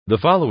The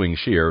following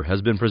shir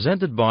has been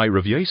presented by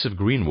Rav Yosef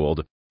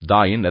Greenwald,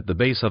 Dayan at the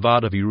Beis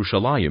Havad of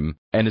Yerushalayim,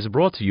 and is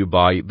brought to you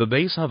by the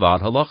Beis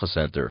Havad Halacha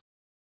Center.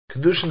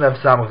 Kedushin of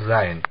Samach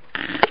Zayin.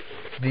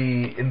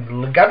 In the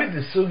Legabi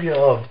the sugya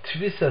of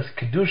Tvisas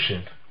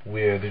Kedushin,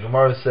 where the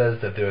Gemara says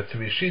that there are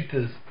three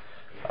shitas,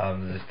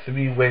 there's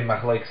three-way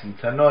machlekes in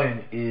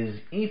Tanoim,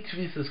 is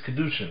Tvisas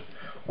Kedushin.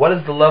 What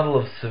is the level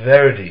of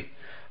severity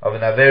of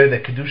an Aver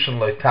that Kedushin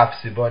loy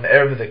tafsibo, an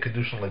Ervah that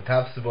Kedushin loy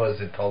tafsibo, is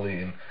it totally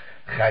in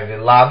Chayve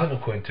Lavin,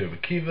 according to Rabbi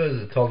Kiva,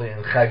 is it totally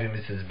in Chayve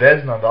Mrs.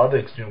 Bezn, on the other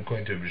extreme,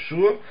 according to Rabbi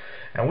Shua,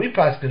 and we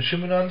pass in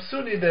Shimon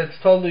Amsuni that's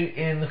totally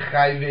in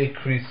Chayve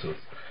Krisus.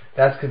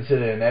 That's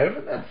considered an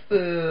Ervah.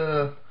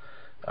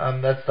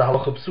 That's the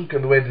halacha psuk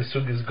and the way the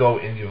sugyas go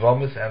in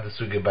Yevomis and the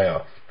sugya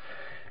Bayos.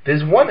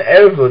 There's one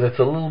Ervah that's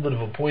a little bit of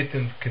a point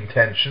in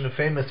contention. The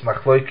famous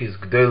machloek is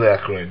Gdolei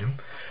Achronim.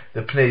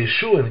 The Pnei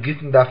Yeshua in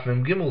Gittin Daf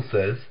Mem Gimel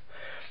says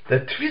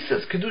that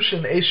Tvisas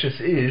Kedushin Eishes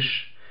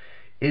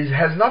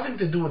has nothing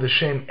to do with the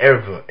shem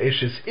Ervah.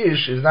 Eishes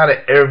Ish is not an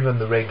Ervah in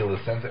the regular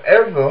sense. An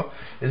Ervah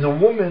is a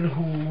woman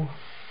who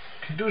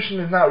Kedushin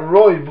is not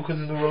roy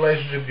because of the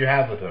relationship you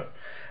have with her.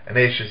 An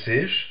Eishes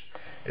Ish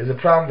is a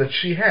problem that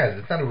she has.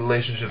 It's not a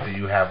relationship that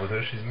you have with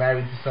her. She's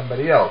married to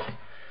somebody else.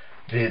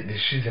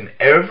 She's an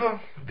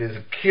Ervah. There's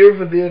a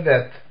kirva there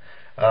that,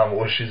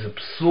 or she's a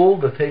psul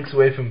that takes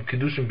away from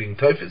Kedushin being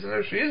teifes in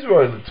her. She is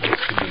royal to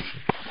Kedushin.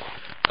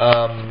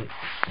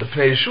 The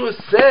Pnei Yeshua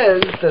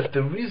says that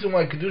the reason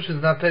why Kedushin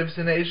is not teifes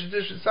in her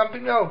is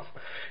something else.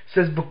 It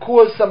says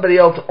because somebody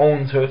else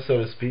owns her,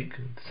 so to speak.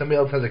 Somebody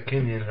else has a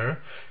Kinyan in her.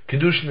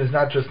 Kedushin is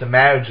not just a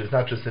marriage, it's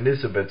not just an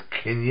issa, but it's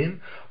Kinyan.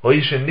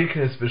 In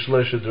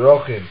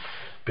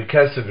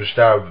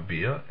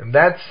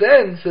that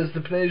sense, says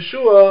the Pnei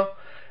Yeshua,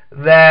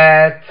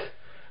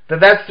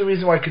 that's the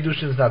reason why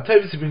Kedushin is not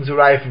teifes. He brings a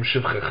raya from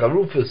Shivcha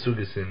Charufa,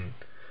 Sugis in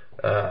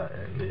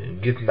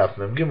Gittin Daf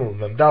Mem Gimel,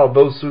 Memdal,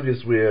 both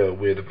Sugis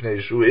where the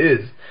Pnei Yeshua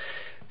is,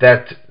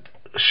 that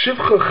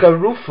Shivcha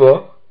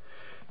Charufa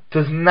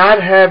does not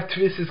have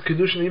Tvisas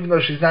Kedushin, even though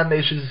she's not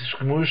Neishes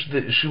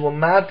Shkemush, she will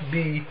not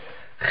be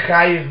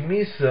Chayiv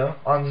Misa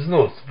on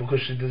Znus,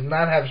 because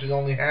she's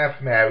only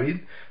half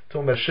married.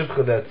 Talking about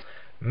Shivcha that's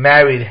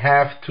married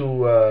half to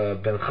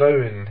Ben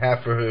Chorin and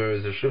half for her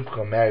is a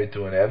Shivcha married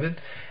to an Evid,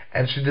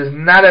 and she does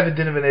not have a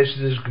din of an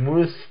Eishes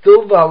Shkemush.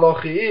 Still the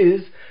halacha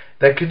is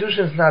that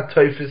Kedushin is not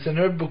teifes in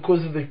her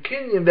because of the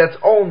Kinyan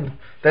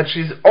that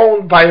she's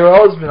owned by her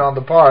husband on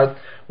the part,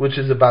 which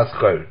is a Bas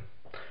Chorin.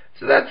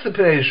 So that's the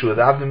Pnei Yeshua.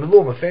 The Avnei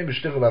Milum, a famous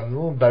shtickle Avnei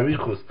Milum,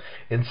 Barichus,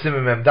 in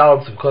Simon Mem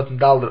Daled, Sivkot and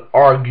Daled,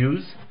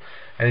 argues,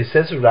 and he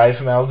says a raya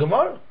from our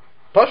Gemara.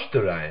 Pashta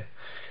raya.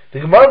 The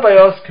Gemara by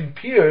us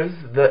compares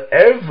the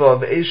Ervah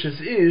of Eishes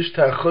Ish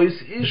to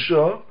Achois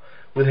Isha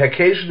with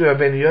Hakesh de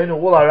Rabbeinu Yoinu,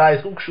 all our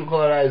rayas, Ukshu kol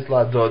rayas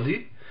la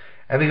Dodi,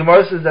 and the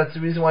Gemara says that's the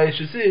reason why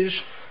Eishes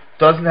Ish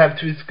doesn't have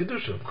Tvis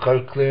Kedusha.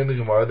 It's clear in the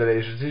Gemara that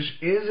Eishes Ish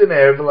is an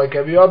Ervah like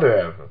every other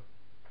Ervah.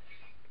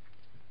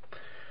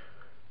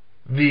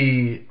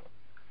 The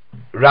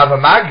Rav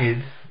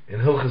Magid in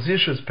Hilchos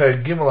Yishus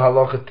Per Gimel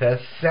Halacha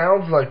Test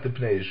sounds like the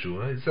Pnei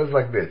Yeshua. He says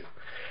like this.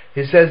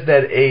 He says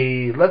that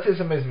let's say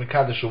somebody's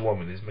Mekadosh a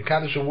woman. He's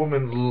Mekadosh a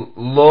woman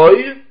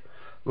loy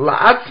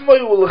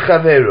la'atzmoy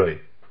u'lechaveroi.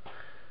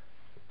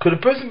 Could a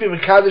person be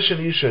Mekadosh an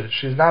Isha?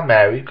 She's not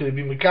married. Could he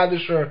be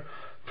Mekadosh her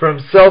for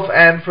himself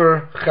and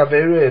for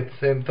Chaveroi at the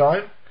same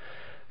time?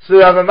 So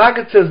Rav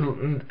Magid says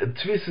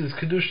Tvisas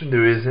Kedushin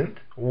there isn't.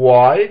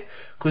 Why?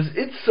 Because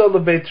it's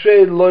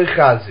Betrei loy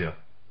chazia.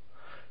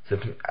 So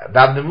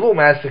Avnei Milum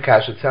asks the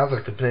kasha, it sounds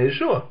like the Pnei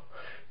Yeshua.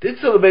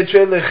 Ditzel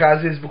Betrei loy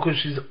chazia is because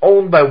she's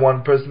owned by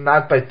one person,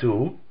 not by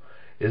two.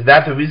 Is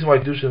that the reason why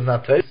Kedushin is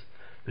not teifes?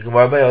 The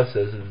Gemara by us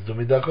says it's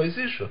Dumida Kois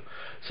Isha.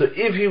 So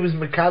if he was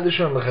Mekadosh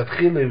and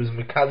Lechatchila, he was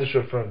Mekadosh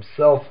for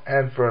himself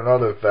and for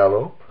another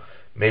fellow,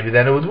 maybe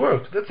then it would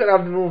work. That's an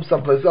Avnei Milum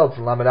someplace else,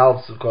 in Lamed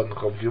Aleph Sukkot and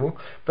Chov Gimel,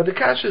 but the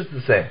kasha is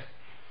the same.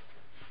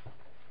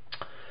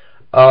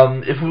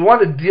 If we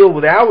want to deal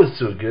with our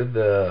sugya,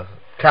 the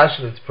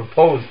kasha that's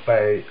proposed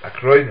by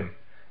Akroinim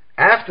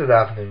after the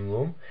Avnei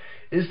Milum,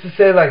 is to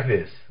say like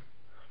this.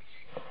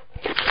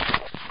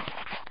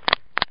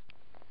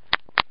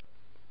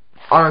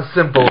 On a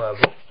simple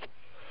level,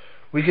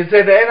 we can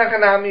say the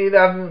Enachanami,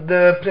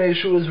 the Pnei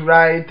Yeshua is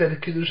right, that the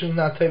Kedushin is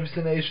not teifes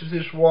in Eishes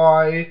Ish.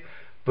 Why?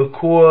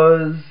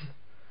 Because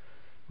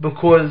of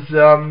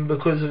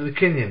the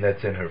Kinyan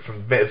that's in her.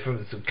 From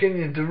so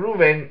Kinyan to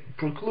Ruvain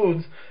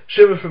precludes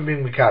Shiva from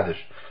being Mekadosh.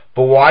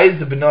 But why is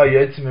the B'nai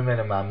Yotzim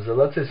Mimena Mamza?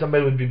 Let's say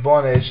somebody would be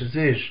born Eishes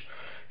Ish.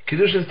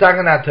 Kedushin is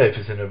talking not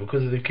teifes in her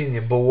because of the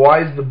Kinyan. But why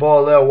is the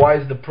Baal, why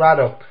is the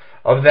product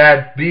of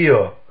that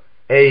Bia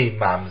a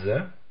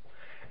Mamza?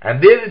 And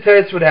there the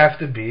teretz would have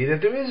to be that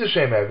there is a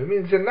Shem Ervah. It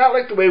means it's not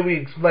like the way we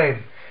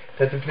explain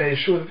that the Pnei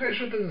Yeshua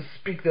doesn't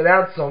speak that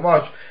out so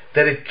much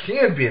that it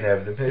can't be an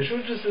Ervah. The Pnei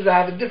Yeshua just says I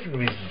have a different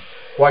reason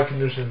why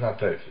Kedushin is not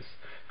teifes.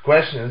 The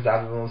question is,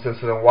 Avnei says,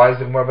 so then why is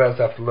the Gemara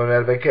have to learn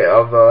of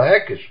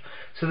Hekesh?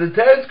 So the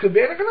teretz could be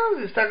an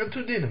economic. It's talking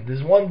two dinim.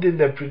 There's one din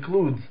that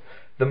precludes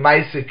the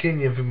Maisa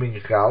Kinyan from being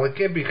Chal. It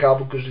can't be Chal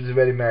because she's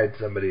already married to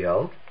somebody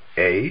else.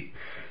 A.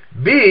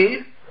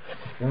 B.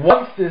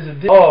 Once there's a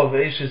din of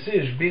Eishes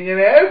Ish being an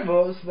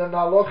Ervah, so then the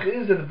halach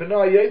is that the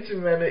B'nai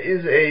Yotzim Mena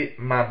is a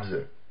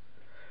Mamzer.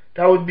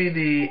 That would be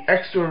the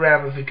extra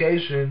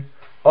ramification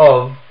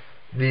of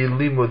the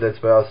limud that's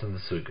by us in the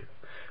Sukkah.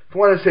 If we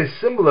want to say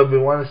similar, but we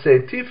want to say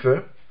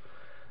Tifer,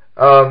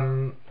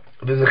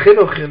 there's a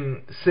chinuch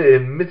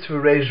in Mitzvah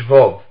Reish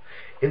Vov.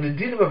 In the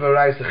Dinim of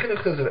Arais, the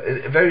chinuch has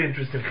a very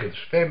interesting chinuch,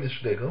 famous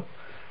shtickle,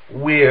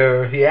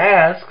 where he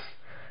asks,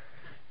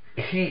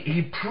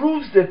 he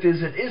proves that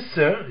there's an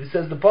Isser. He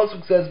says, the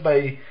Pasuk says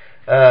by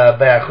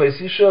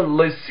Achois Isha,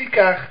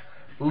 Loisikach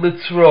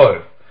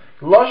Litzror.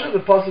 The Lashon of the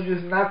Pasuk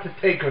is not to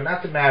take her,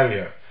 not to marry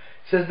her.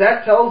 He says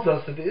that tells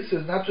us that the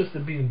Isser is not just the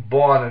being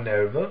born in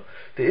Ervah,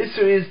 the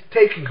Isser is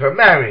taking her,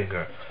 marrying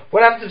her.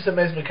 What happens if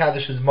somebody's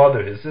Mekadosh his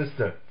mother, his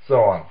sister,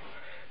 so on?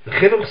 The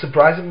Chinuch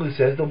surprisingly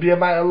says there'll be a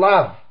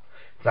Ma'alav.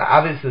 Now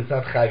obviously it's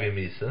not Chayv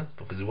Misa,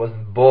 because it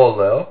wasn't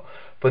Bolel,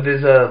 but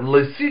there's a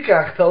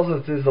Lesikach tells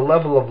us there's a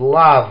level of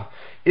Lav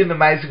in the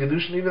Ma'aseh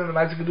Kedushin. Even in the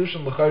Ma'aseh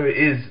Kedushin, L'chayra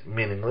is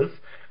meaningless.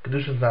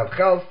 Kedushin is not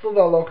Chal, still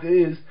the halach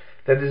is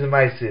that there's a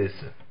Ma'aseh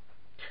Isser.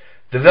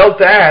 The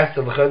Velta asked,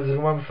 and L'chayra the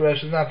Gemara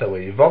Mefresh is not that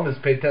way. Yivom is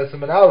Pei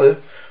Tesam and Aleph,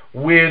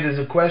 where there's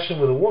a question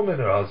with a woman,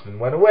 her husband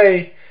went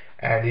away,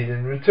 and he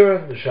didn't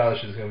return, the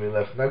shalish is going to be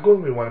left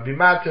nagum, we want to be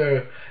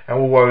matter, and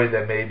we're worried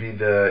that maybe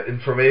the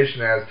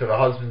information as to the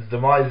husband's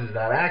demise is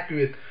not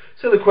accurate.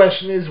 So the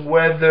question is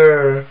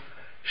whether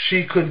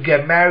she could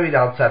get married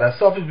outside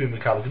Asafik, be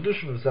Mekabel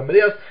Kedushin with somebody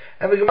else,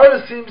 and the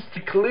Gemara seems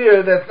to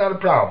clear that's not a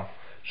problem.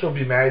 She'll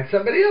be married to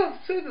somebody else,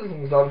 so as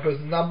long as the other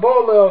person's not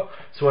bolo,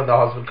 so when the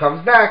husband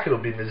comes back, it'll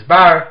be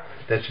Mizbar,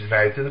 that she's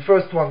married to the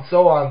first one,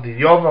 so on, the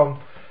Yovam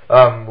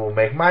will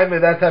make Maimer,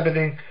 that type of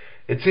thing.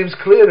 It seems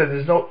clear that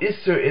there's no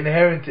Isser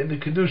inherent in the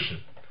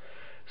Kedushin.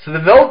 So the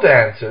Velta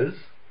answers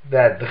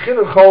that the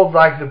Chinuch holds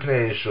like the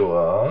Pnei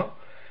Yeshua,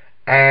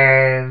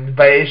 and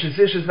by Eishes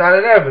Ish is not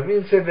an Ervah. It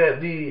means that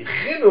the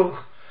Chinuch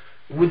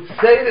would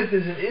say that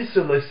there's an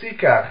Isser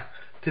L'sikach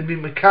to be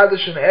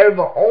Mekadosh and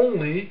Ervah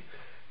only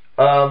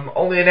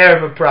an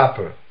Ervah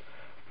proper.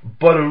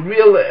 But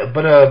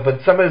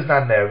somebody who's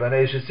not an Ervah, and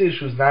Eishes Ish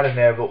who's not an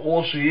Ervah,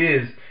 all she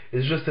is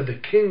just that the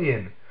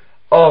Kinyan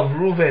of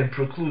Reuven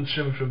precludes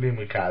Shimon from being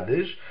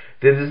Mekadosh,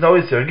 then there's no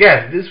Isser.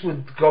 Again, this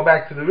would go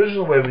back to the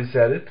original way we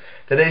said it,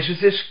 that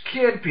Eishes Ish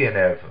can't be an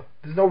Ervah.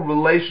 There's no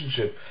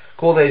relationship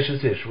called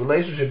Eishes Ish.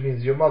 Relationship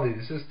means your mother,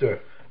 your sister,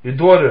 your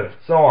daughter,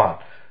 so on.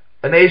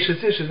 An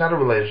Eishes Ish is not a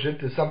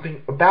relationship. There's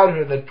something about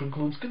her that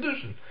precludes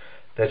Kedushin,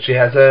 that she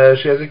has a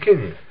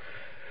Kinyan.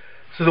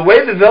 So the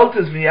way the Velt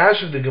is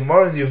Miyashav, the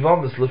Gemara and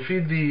Yevamis,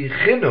 Lefi the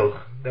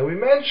Chinuch, that we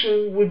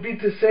mentioned, would be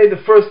to say the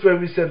first way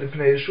we said the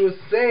Pnei Yeshua,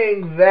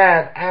 saying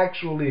that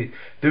actually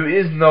there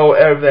is no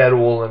Ervah at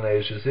all in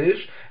Eishes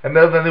Ish, and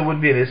then there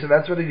would be an Ish, and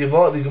that's what the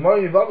Gemara and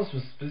Yevamis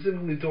was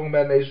specifically talking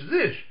about in Eishes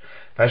Ish.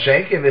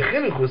 Mashenke and the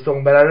Chinuch was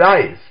talking about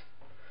Arayis.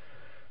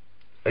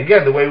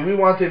 Again, the way we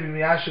want to be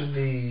Miyashav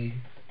the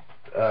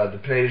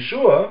Pnei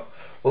Yeshua,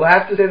 we'll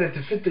have to say that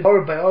to fit the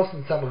Gemara by us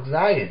in Samach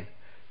Zayin,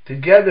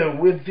 together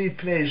with the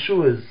Pnei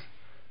Yeshua's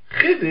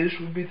Chiddush,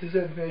 would be to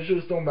say that Pnei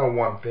Yeshua is talking about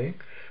one thing,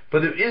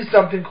 but there is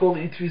something called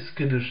Itvis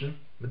Kedushin,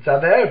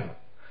 Mitzad Ervah.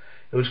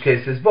 In which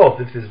case there's both.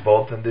 If there's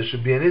both, then there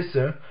should be an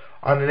Isser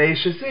on an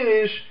Eishes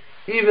Ish,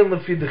 even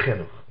Lefi the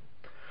Chinuch.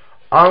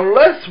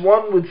 Unless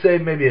one would say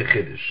maybe a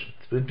Chiddush.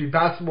 It would be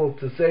possible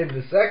to say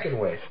the second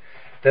way,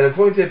 that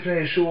according to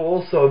Pnei Yeshua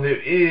also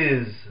there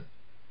is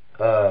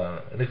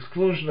an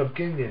exclusion of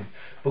Kinyan,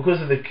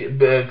 because of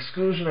the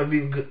exclusion of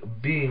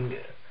being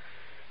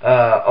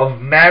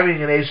of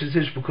marrying an Eishes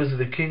Ish because of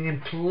the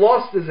Kinyan,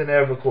 plus there's an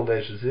Ervah called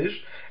Eishes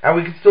Ish, and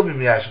we could still be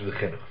Miyashav the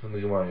Chinuch from the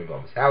Gemara and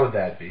Yevamis. How would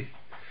that be?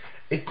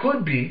 It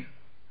could be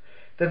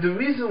that the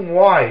reason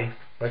why,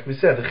 like we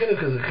said, the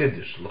Chinuch is a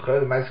Chiddush, L'chayr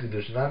the Ma'aseh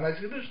Kedushin, not a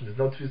Ma'aseh Kedushin, there's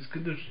no Tfis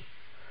Kedushin.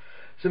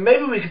 So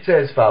maybe we could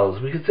say as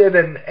follows, we could say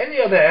that in any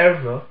other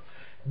Ervah,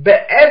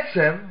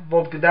 Be'etzem,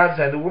 Vod Gedav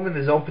Zayin, the woman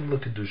is open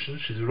l'Kedushin,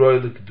 she's royal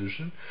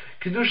l'Kedushin,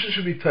 Kedushin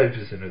should be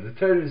Taifis in her. The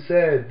Torah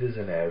said there's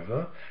an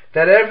Ervah,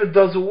 that Ervah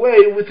does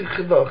away with the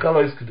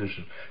Chalois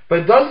Kedushin, but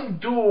it doesn't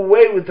do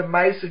away with the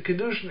Ma'aseh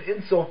Kedushin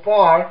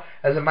insofar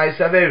as a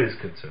Ma'aseh Aver is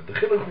concerned. The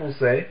Chinuch will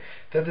say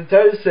that the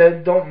Torah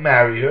said don't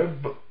marry her,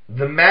 but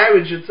the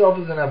marriage itself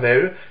is an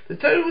Aver. The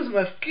Torah was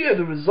mafkir,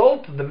 the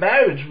result of the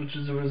marriage, which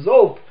is a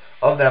result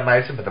of that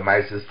Ma'aseh, but the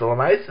Ma'aseh is still a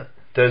Ma'aseh.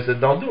 Torah said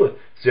don't do it.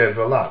 It's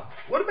Ervah.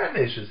 What about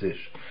an Eishes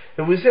Ish?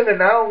 If we say that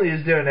not only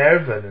is there an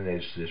Ervah in an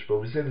Eishes Ish, but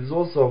we say there's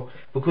also,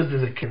 because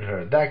there's a kin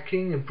her, that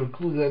king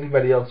precludes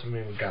anybody else from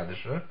being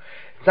Mekadosh her.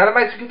 It's not a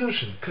Ma'aseh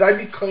Kedushin. Could I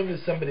be claimed to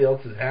somebody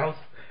else's house?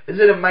 Is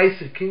it a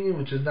Ma'aseh Kinyan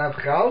which is not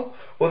Chal?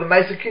 Or the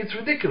Ma'aseh Kinyan, it's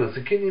ridiculous.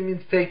 A Kinyan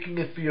means taking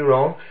it for your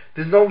own.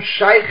 There's no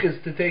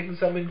shaykhis to taking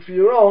something for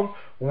your own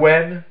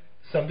when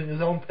something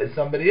is owned by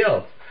somebody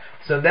else.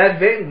 So in that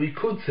vein, we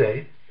could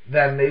say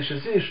that in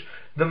Eishes Ish,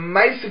 the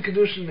Ma'aseh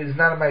Kedushin is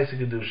not a Ma'aseh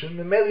Kedushin,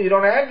 and maybe you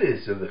don't have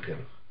this of the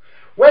Chinuch.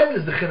 When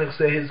does the chinuch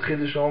say his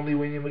chiddush only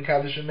when you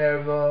mekadosh an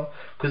erva?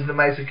 Because the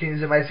ma'aser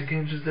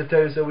kinyan is the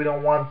Torah said we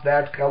don't want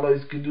that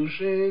chalois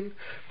kedushin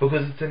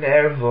because it's an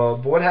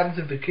erva. But what happens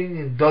if the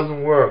kinyan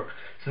doesn't work?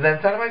 So then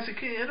it's not a ma'aser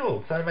kinyan at all.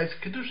 It's not a ma'aser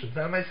kedushin. It's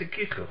not a ma'aser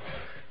kichel.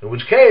 In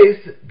which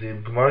case,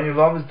 the Gemara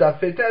Yevamos Daf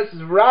Peites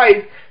is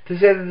right to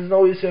say that there's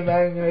no Yisrael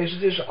marrying an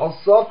Eishes Ish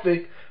al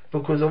Sofik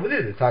because over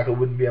there the Taka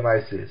wouldn't be a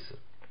ma'aser.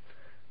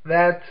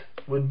 That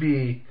would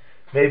be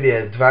maybe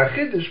a Dvar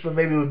Chiddush, but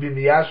maybe it would be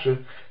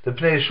Miyashiv, the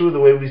Pnei Yeshua, the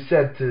way we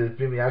said to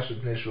be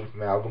Miyashiv Pnei Yeshua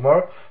from Al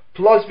Gemara,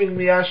 plus being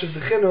Miyashiv the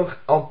Chinuch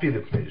al Pi the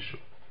Pnei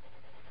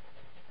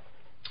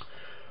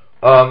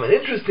Yeshua. An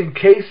interesting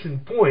case in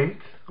point,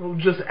 we'll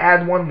just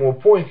add one more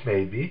point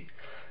maybe,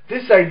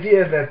 this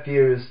idea that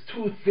there is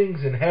two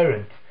things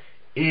inherent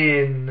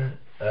in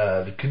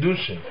the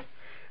Kedushin.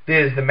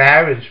 There's the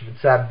marriage,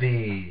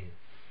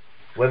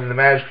 whether the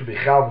marriage could be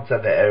Chal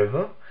mitzad the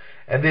Ervah,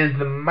 and there's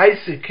the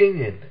Ma'aser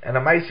Kinyan, and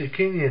a Ma'aser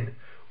Kinyan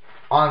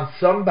on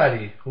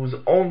somebody who's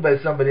owned by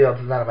somebody else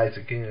is not a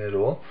Ma'aser Kinyan at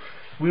all.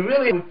 We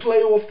play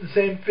off the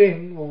same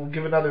thing. We'll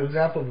give another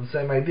example of the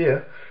same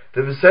idea.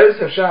 The V'seres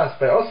Hashas,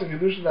 by us in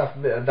Kedushin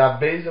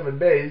Daf Beis and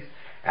Beis,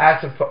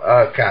 asks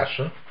a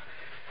kasha.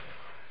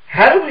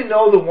 How do we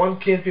know that one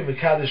can't be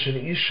Mekadosh an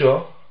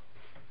Isha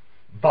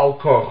Bal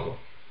Korcha?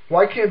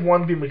 Why can't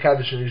one be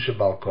Mekadosh an Isha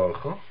Bal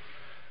Korcha?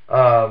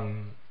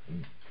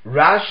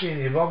 Rashi in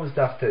Yevamos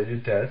Daf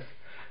Yutes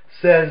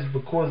says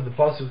because the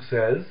pasuk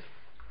says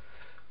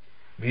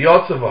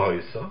V'yotza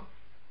v'hoisa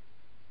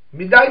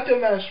Midaita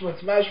mashma.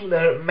 It's mashma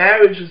that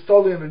marriage is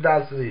totally in the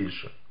das of the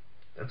Isha.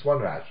 That's one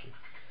Rashi.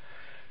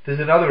 There's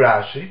another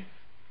Rashi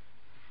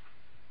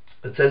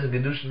that says in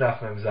Kedushin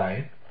Daf Mem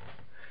Zayin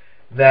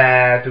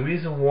that the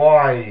reason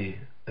why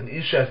an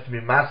Isha has to be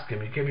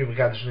maskim, you can't be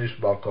Mekadosh an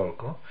Isha Bal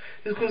Korcha,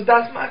 is because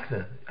das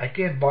makna. I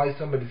can't buy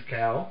somebody's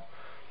cow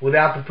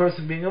without the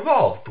person being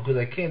involved, because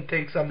I can't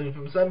take something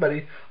from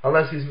somebody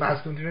unless he's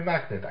masking to be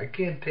makna. I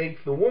can't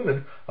take the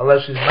woman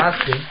unless she's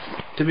masking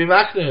to be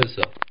makna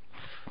herself.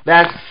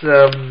 That's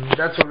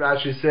what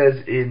Rashi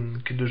says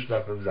in Kiddush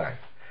Nafim Zayin.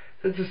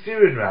 That's a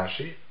steer in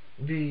Rashi.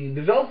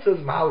 The Welt says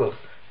Mahalach.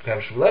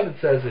 Perhaps Shmuel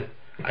says it.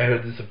 I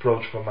heard this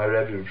approach from my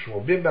Rebbe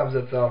Shmuel Bimbam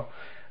Zatzal,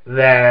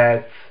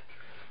 that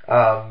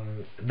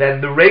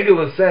then the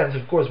regular sense,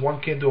 of course, one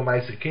can't do a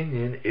Ma'aser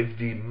Kinyan if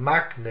the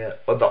makne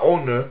or the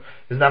owner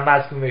is not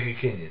masking to make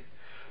a Kinyan.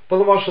 But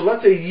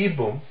let's say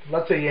Yibum,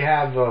 let's say you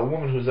have a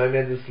woman who's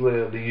Ayvedis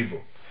the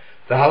Yibum.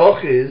 The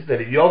halach is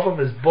that a Yovam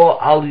is Bo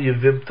Al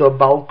Yevimta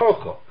Bal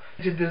Korcha.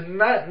 She does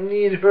not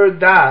need her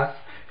das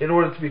in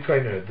order to be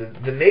kind to her.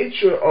 The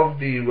nature of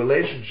the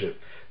relationship,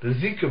 the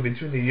zika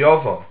between the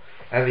Yovam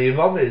and the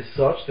Yevama is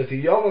such that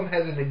the Yovam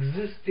has an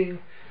existing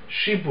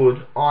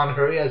shibud on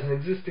her, he has an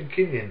existing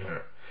kinyan in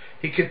her.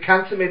 He can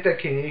consummate that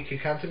kinyan, he can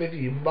consummate the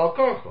Yibum Bal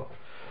Korcha.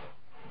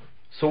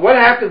 So what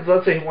happens,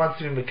 let's say he wants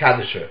to be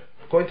Mekadosh her.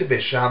 According to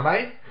Beis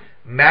Shammai,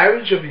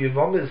 marriage of a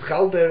Yevama is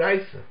Chal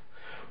De'Oraisa.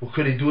 Well,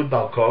 could he do it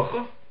Bal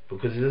Korcha?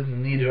 Because he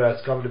doesn't need her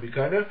as come to be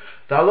kinder.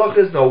 The halach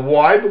is no.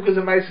 Why? Because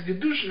a Ma'aser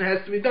Kedushin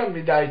has to be done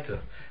Midaita.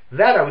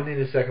 That I would need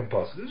a second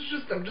pasuk.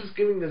 I'm just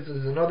giving this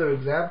as another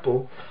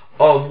example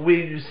of where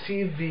you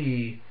see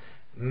the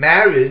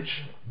marriage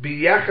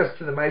be yachas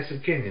to the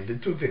Ma'aser Kinyan.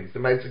 The two things: the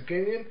Ma'aser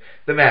Kinyan,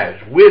 the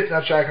marriage. Where it's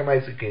not shaykh a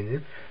Ma'aser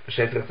Kinyan, the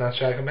sheter it's not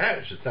shaykh a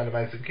marriage. It's not a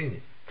Ma'aser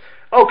Kinyan.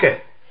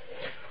 Okay.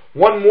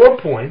 One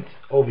more point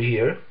over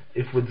here.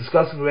 If we're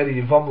discussing already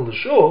Yivam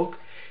L'Shulk,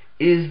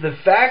 is the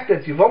fact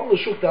that Yivam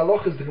L'Shulk, the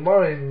halach is the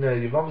Gemara in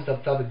Yivam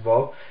L'Shulk Tzadik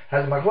Vav,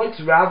 has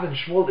Machlokes Rav and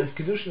Shmuel if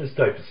Kedushin is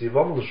type. So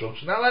Yivam L'Shulk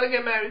she's not allowed to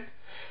get married.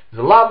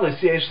 The lav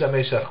l'si eish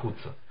l'meisha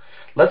chutza.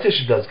 Let's say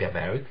she does get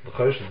married.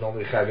 L'chayr she's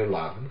normally chayve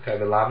lavin.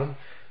 Chayve lavin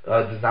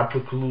does not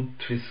preclude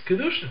tvis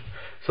Kedushin.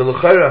 So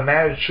l'chayr a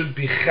marriage should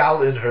be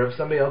chal in her. If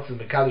somebody else is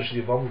mekadosh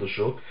Yivam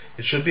L'Shulk,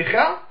 it should be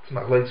chal. It's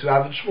Machlokes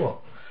Rav and Shmuel.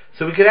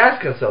 So we can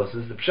ask ourselves,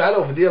 is the pshat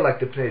over there like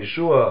the Pnei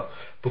Yeshua,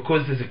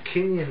 because there's a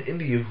kinyan in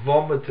the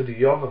Yevama to the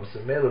Yovam, so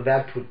maybe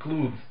that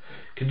precludes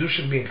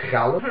Kedushin being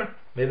chal in her?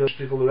 Maybe it's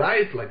shtickle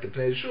right like the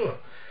Pnei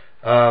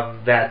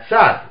Yeshua. That's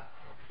sad.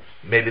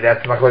 Maybe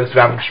that's Machlokes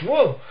Rav and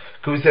Shmuel.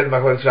 Could we say that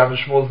Machlokes Rav and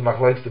Shmuel is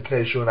Machlokes the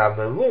Pnei Yeshua and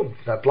Avnei Lum?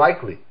 It's not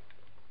likely.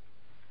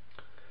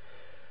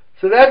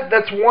 So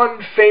that's one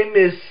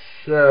famous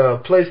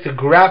place to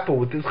grapple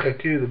with this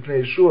Chakir, the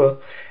Pnei Yeshua,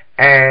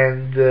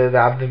 and the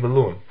Avnei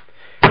Lum.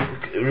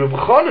 Reb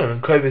Chanan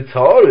and Kovitz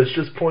Ha'aretz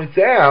just points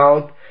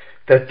out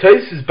that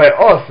Tosfos by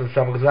us in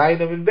Samach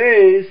Zayin and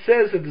Beis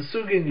says that the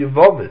sugi in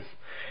Yevamis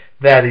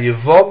that a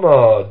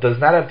Yevama does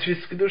not have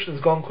Tvis Kedushin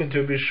is going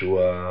to Rabbi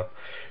Yeshua.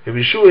 Rabbi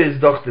Yeshua is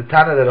doch the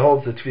Tana that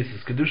holds that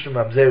Tvis Kedushin and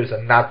Mamzeris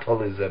are not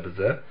totally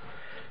zebazeh.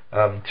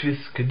 Tvis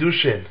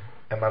Kedushin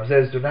and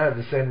Mamzeris do not have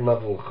the same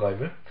level of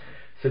Chaymer.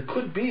 So it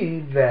could be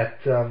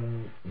that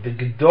the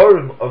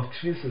Gedorim of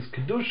Tvis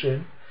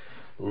Kedushin,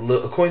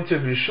 according to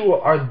Rabbi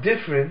Yeshua, are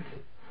different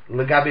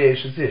L'gabi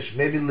Eishes Ish.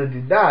 Maybe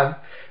L'didan,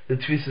 the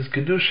Tvisas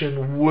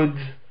Kedushin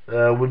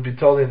would be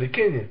totally in the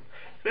Kinyan.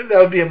 Maybe that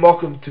would be a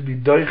mokum to be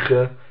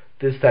doicha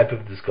this type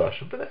of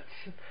discussion. But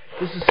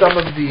this is some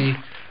of the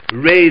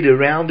raid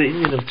around the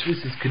Inyan of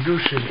Tvisis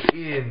Kedushin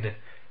in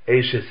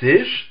Eishes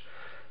Ish,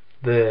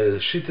 the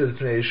Shita of the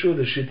Pnei Yeshua,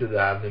 the Shita of the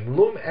Avnim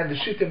Lum, and the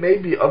Shita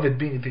maybe of it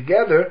being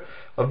together,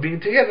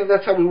 and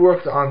that's how we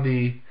worked on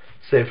the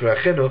Sefer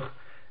HaChinuch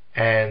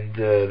and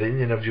the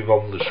Inyan of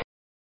Yivom L'Shma.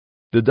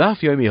 The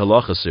Daf Yomi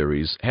Halacha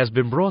series has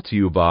been brought to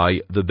you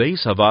by the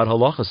Beis Havad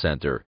Halacha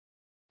Center.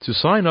 To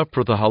sign up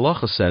for the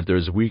Halacha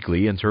Center's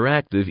weekly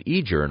interactive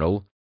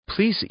e-journal,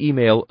 please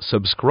email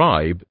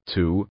subscribe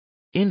to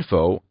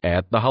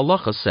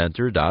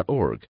info@thehalachacenter.org.